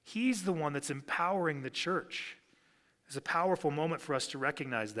 He's the one that's empowering the church. It's a powerful moment for us to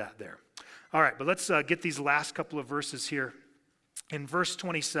recognize that there. All right, but let's get these last couple of verses here. In verse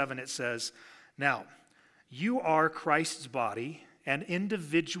 27, it says, now, you are Christ's body, and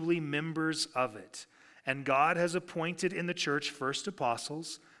individually members of it. And God has appointed in the church first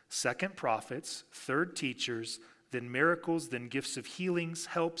apostles, second prophets, third teachers, then miracles, then gifts of healings,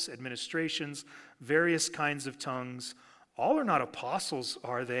 helps, administrations, various kinds of tongues. All are not apostles,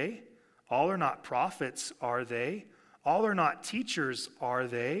 are they? All are not prophets, are they? All are not teachers, are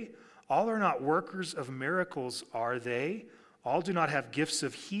they? All are not workers of miracles, are they? All do not have gifts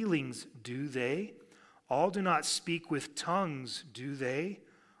of healings, do they? All do not speak with tongues, do they?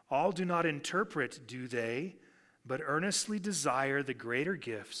 All do not interpret, do they? But earnestly desire the greater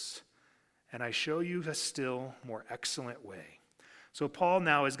gifts, and I show you a still more excellent way. So Paul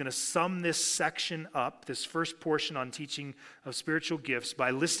now is going to sum this section up, this first portion on teaching of spiritual gifts,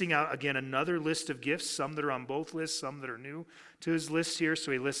 by listing out again another list of gifts, some that are on both lists, some that are new to his list here.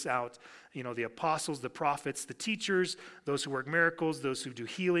 So he lists out, the apostles, the prophets, the teachers, those who work miracles, those who do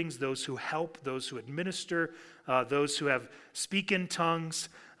healings, those who help, those who administer, those who speak in tongues.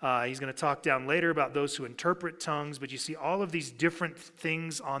 He's going to talk down later about those who interpret tongues, but you see all of these different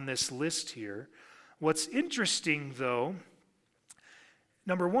things on this list here. What's interesting, though,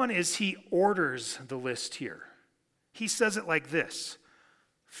 number one is he orders the list here. He says it like this: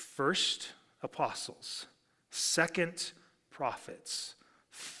 first apostles, second prophets,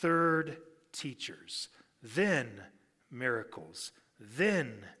 third teachers, then miracles,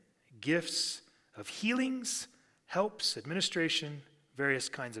 then gifts of healings, helps, administration, various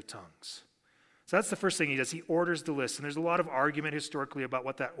kinds of tongues. So that's the first thing he does. He orders the list. And there's a lot of argument historically about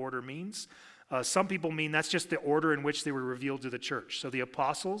what that order means. Some people mean that's just the order in which they were revealed to the church. So the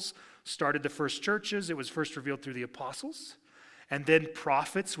apostles started the first churches. It was first revealed through the apostles. And then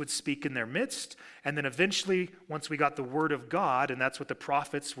prophets would speak in their midst. And then eventually, once we got the word of God, and that's what the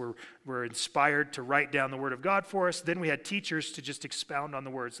prophets were inspired to write down the word of God for us, then we had teachers to just expound on the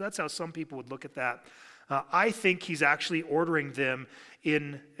word. So that's how some people would look at that. I think he's actually ordering them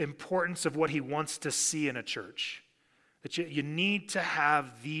in importance of what he wants to see in a church. That you need to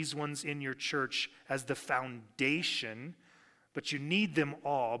have these ones in your church as the foundation, but you need them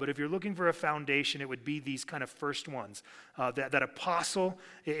all. But if you're looking for a foundation, it would be these kind of first ones. That apostle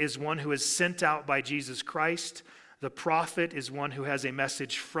is one who is sent out by Jesus Christ. The prophet is one who has a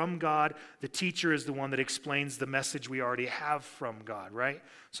message from God. The teacher is the one that explains the message we already have from God, right?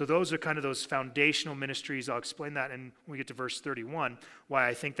 So those are kind of those foundational ministries. I'll explain that when we get to verse 31, why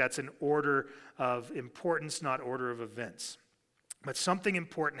I think that's an order of importance, not order of events. But something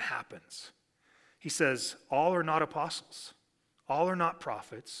important happens. He says, all are not apostles. All are not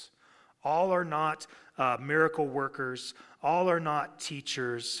prophets. All are not miracle workers. All are not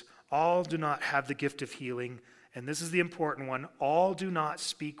teachers. All do not have the gift of healing. And this is the important one. All do not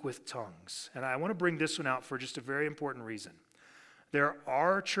speak with tongues. And I want to bring this one out for just a very important reason. There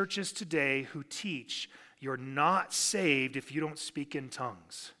are churches today who teach you're not saved if you don't speak in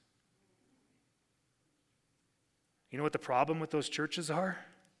tongues. You know what the problem with those churches are?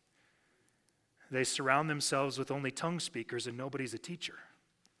 They surround themselves with only tongue speakers and nobody's a teacher.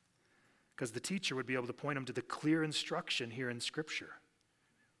 Because the teacher would be able to point them to the clear instruction here in Scripture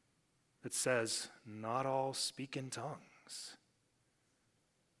that says, not all speak in tongues.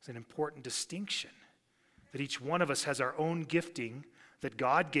 It's an important distinction, that each one of us has our own gifting that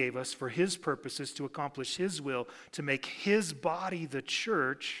God gave us for His purposes to accomplish His will, to make His body, the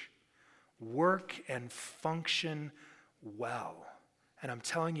church, work and function well. And I'm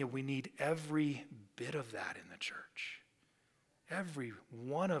telling you, we need every bit of that in the church. Every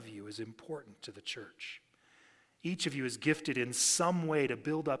one of you is important to the church. Each of you is gifted in some way to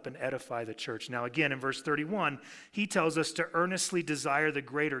build up and edify the church. Now again, in verse 31, he tells us to earnestly desire the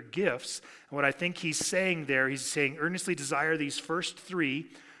greater gifts. And what I think he's saying there, he's saying earnestly desire these first three.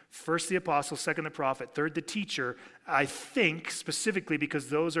 First the apostle, second the prophet, third the teacher. I think specifically because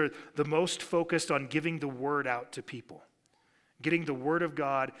those are the most focused on giving the word out to people. Getting the word of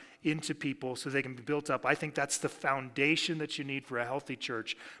God into people so they can be built up. I think that's the foundation that you need for a healthy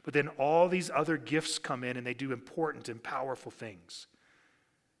church. But then all these other gifts come in and they do important and powerful things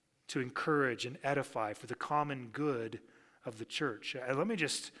to encourage and edify for the common good of the church. And let me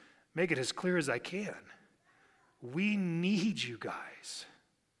just make it as clear as I can. We need you guys.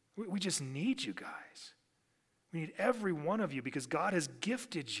 We just need you guys. We need every one of you because God has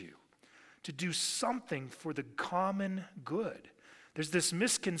gifted you to do something for the common good. There's this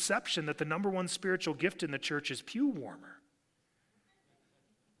misconception that the number one spiritual gift in the church is pew warmer.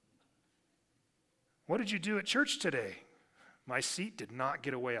 What did you do at church today? My seat did not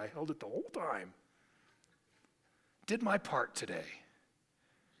get away. I held it the whole time. Did my part today.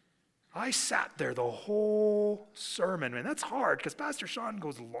 I sat there the whole sermon. Man, that's hard because Pastor Sean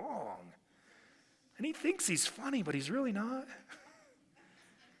goes long. And he thinks he's funny, but he's really not.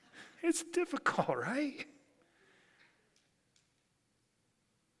 It's difficult, right?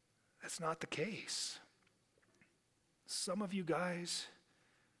 That's not the case. Some of you guys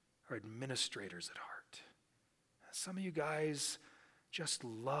are administrators at heart. Some of you guys just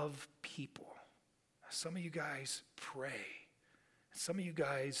love people. Some of you guys pray. Some of you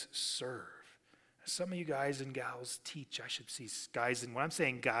guys serve. Some of you guys and gals teach. I should see guys, and when I'm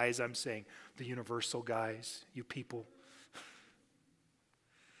saying guys, I'm saying the universal guys, you people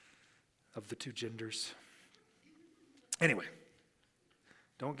of the two genders. Anyway,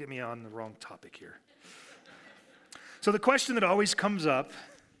 don't get me on the wrong topic here. So the question that always comes up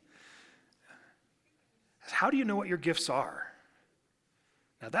is, how do you know what your gifts are?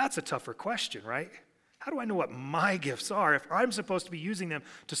 Now that's a tougher question, right? How do I know what my gifts are? If I'm supposed to be using them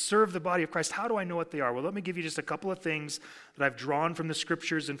to serve the body of Christ, how do I know what they are? Well, let me give you just a couple of things that I've drawn from the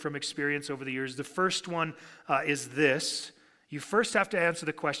scriptures and from experience over the years. The first one is this. You first have to answer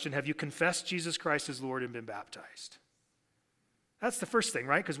the question, have you confessed Jesus Christ as Lord and been baptized? That's the first thing,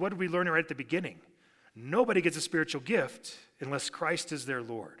 right? Because what did we learn right at the beginning? Nobody gets a spiritual gift unless Christ is their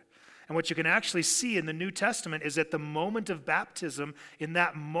Lord. And what you can actually see in the New Testament is at the moment of baptism, in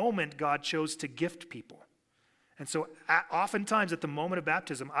that moment, God chose to gift people. And so oftentimes at the moment of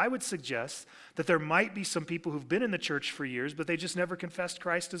baptism, I would suggest that there might be some people who've been in the church for years, but they just never confessed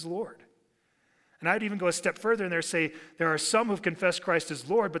Christ as Lord. And I'd even go a step further and say there are some who've confessed Christ as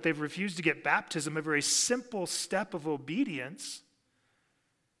Lord, but they've refused to get baptism, a very simple step of obedience.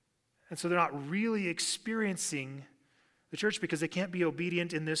 And so they're not really experiencing the church because they can't be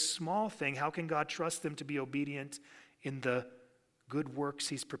obedient in this small thing. How can God trust them to be obedient in the good works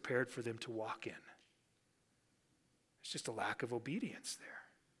he's prepared for them to walk in? It's just a lack of obedience there.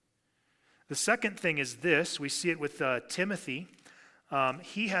 The second thing is this. We see it with Timothy.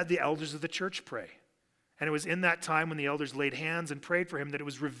 He had the elders of the church pray. And it was in that time when the elders laid hands and prayed for him that it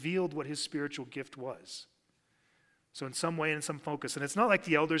was revealed what his spiritual gift was. So in some way and in some focus. And it's not like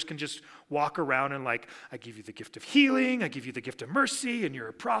the elders can just walk around and like, I give you the gift of healing, I give you the gift of mercy, and you're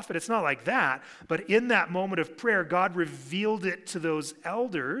a prophet. It's not like that. But in that moment of prayer, God revealed it to those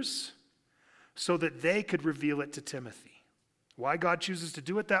elders so that they could reveal it to Timothy. Why God chooses to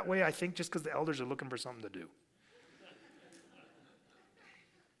do it that way, I think just because the elders are looking for something to do.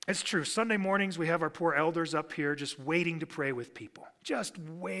 It's true. Sunday mornings, we have our poor elders up here just waiting to pray with people. Just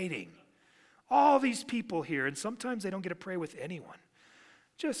waiting. All these people here, and sometimes they don't get to pray with anyone.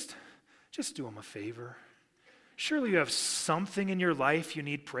 Just do them a favor. Surely you have something in your life you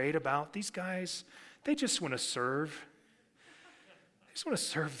need prayed about. These guys, they just want to serve. They just want to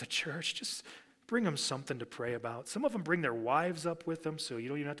serve the church. Just bring them something to pray about. Some of them bring their wives up with them, so you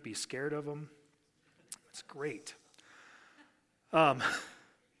don't even have to be scared of them. It's great.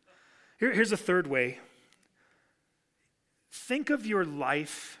 Here's a third way. Think of your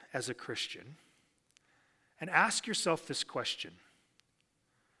life as a Christian and ask yourself this question.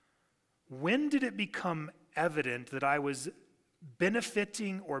 When did it become evident that I was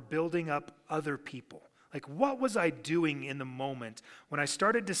benefiting or building up other people? Like, what was I doing in the moment when I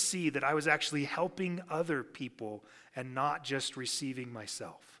started to see that I was actually helping other people and not just receiving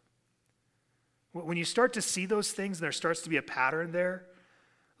myself? When you start to see those things and there starts to be a pattern there,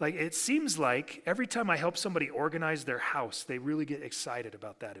 like it seems like every time I help somebody organize their house, they really get excited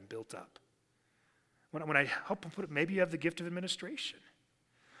about that and built up. When I help them put it, maybe you have the gift of administration.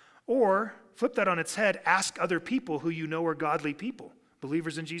 Or flip that on its head, ask other people who you know are godly people,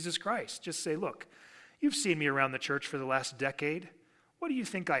 believers in Jesus Christ. Just say, look, you've seen me around the church for the last decade. What do you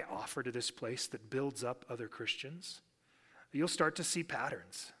think I offer to this place that builds up other Christians? You'll start to see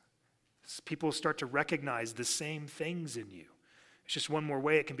patterns. People start to recognize the same things in you. It's just one more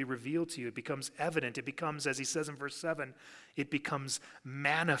way it can be revealed to you. It becomes evident. It becomes, as he says in verse 7, it becomes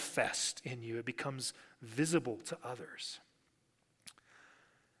manifest in you. It becomes visible to others.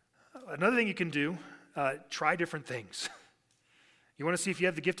 Another thing you can do, try different things. You want to see if you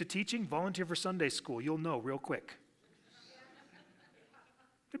have the gift of teaching? Volunteer for Sunday school. You'll know real quick.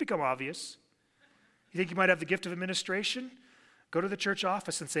 It'll become obvious. You think you might have the gift of administration? Go to the church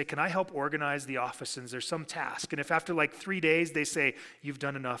office and say, can I help organize the office? And there's some task. And if after like 3 days they say, you've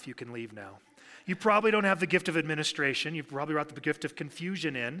done enough, you can leave now. You probably don't have the gift of administration. You've probably brought the gift of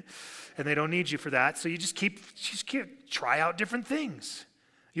confusion in, and they don't need you for that. So you just keep try out different things.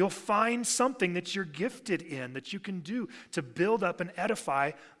 You'll find something that you're gifted in that you can do to build up and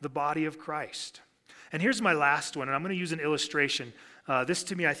edify the body of Christ. And here's my last one, and I'm going to use an illustration. This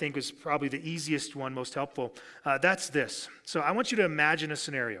to me, I think, was probably the easiest one, most helpful. That's this. So I want you to imagine a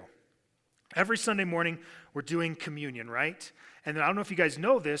scenario. Every Sunday morning, we're doing communion, right? And then I don't know if you guys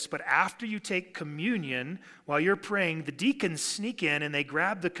know this, but after you take communion, while you're praying, the deacons sneak in and they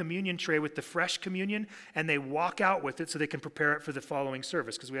grab the communion tray with the fresh communion and they walk out with it so they can prepare it for the following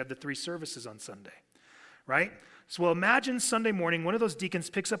service, because we have the 3 services on Sunday, right? So well, imagine Sunday morning, one of those deacons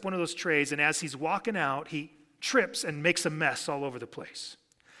picks up one of those trays, and as he's walking out, he trips and makes a mess all over the place.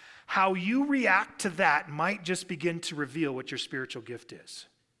 How you react to that might just begin to reveal what your spiritual gift is.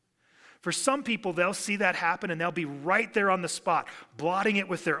 For some people, they'll see that happen and they'll be right there on the spot, blotting it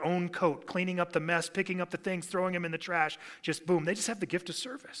with their own coat, cleaning up the mess, picking up the things, throwing them in the trash, just boom. They just have the gift of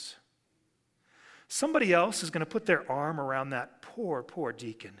service. Somebody else is going to put their arm around that poor, poor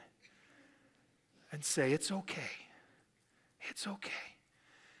deacon and say, it's okay. It's okay.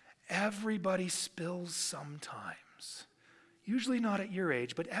 Everybody spills sometimes. Usually not at your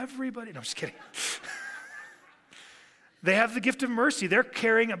age, but everybody. No, I'm just kidding. They have the gift of mercy. They're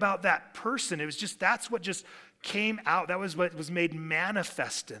caring about that person. It was just, that's what just came out. That was what was made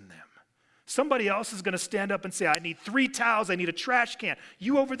manifest in them. Somebody else is going to stand up and say, I need 3 towels. I need a trash can.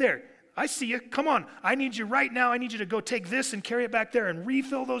 You over there, I see you. Come on. I need you right now. I need you to go take this and carry it back there and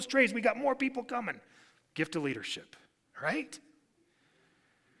refill those trays. We got more people coming. Gift of leadership, right?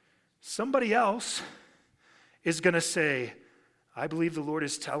 Somebody else is going to say, I believe the Lord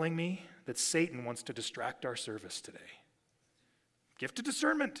is telling me that Satan wants to distract our service today. Gift of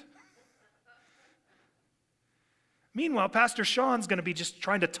discernment. Meanwhile, Pastor Sean's going to be just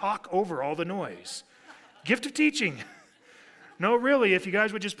trying to talk over all the noise. Gift of teaching. No, really, if you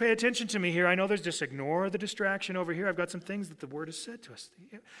guys would just pay attention to me here, I know there's just ignore the distraction over here. I've got some things that the Word has said to us.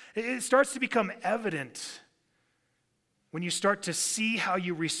 It starts to become evident when you start to see how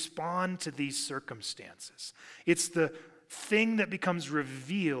you respond to these circumstances. It's the thing that becomes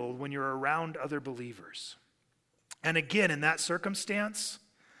revealed when you're around other believers. And again, in that circumstance,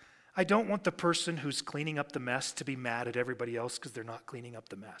 I don't want the person who's cleaning up the mess to be mad at everybody else because they're not cleaning up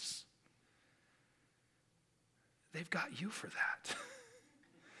the mess. They've got you for that.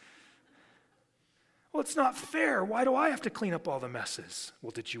 Well, it's not fair. Why do I have to clean up all the messes?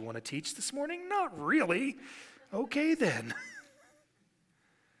 Well, did you want to teach this morning? Not really. Okay, then.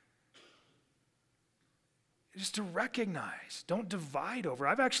 Just to recognize, don't divide over.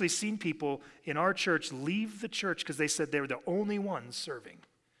 I've actually seen people in our church leave the church because they said they were the only ones serving.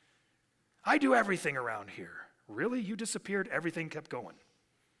 I do everything around here. Really? You disappeared, everything kept going.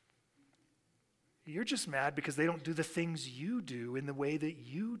 You're just mad because they don't do the things you do in the way that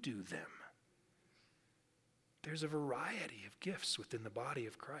you do them. There's a variety of gifts within the body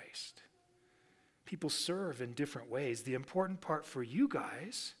of Christ. People serve in different ways. The important part for you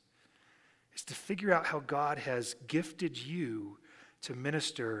guys is to figure out how God has gifted you to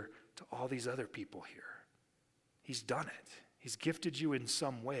minister to all these other people here. He's done it. He's gifted you in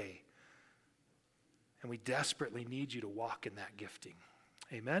some way. And we desperately need you to walk in that gifting.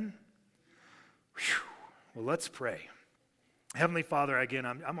 Amen? Whew. Well, let's pray. Heavenly Father, again,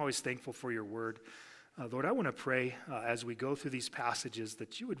 I'm always thankful for your word. Lord, I want to pray as we go through these passages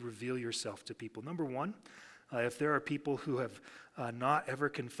that you would reveal yourself to people. Number one, if there are people who have not ever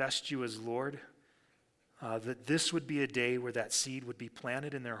confessed you as Lord, that this would be a day where that seed would be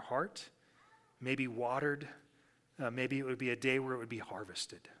planted in their heart, maybe watered, maybe it would be a day where it would be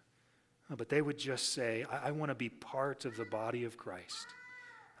harvested. But they would just say, I want to be part of the body of Christ.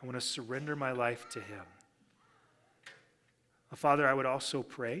 I want to surrender my life to him. Father, I would also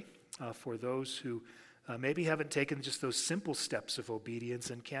pray for those who maybe haven't taken just those simple steps of obedience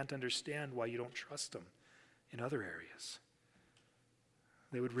and can't understand why you don't trust them in other areas.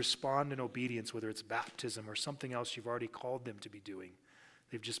 They would respond in obedience, whether it's baptism or something else you've already called them to be doing.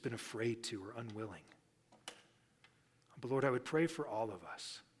 They've just been afraid to or unwilling. But Lord, I would pray for all of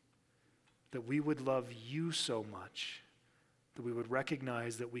us that we would love you so much that we would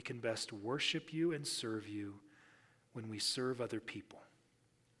recognize that we can best worship you and serve you when we serve other people,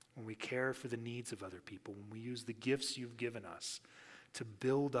 when we care for the needs of other people, when we use the gifts you've given us to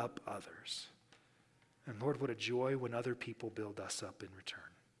build up others. And Lord, what a joy when other people build us up in return.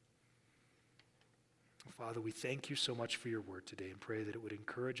 Father, we thank you so much for your word today and pray that it would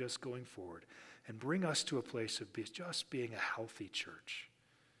encourage us going forward and bring us to a place of just being a healthy church,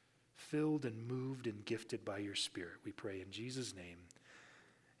 filled and moved and gifted by your Spirit. We pray in Jesus' name.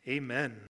 Amen.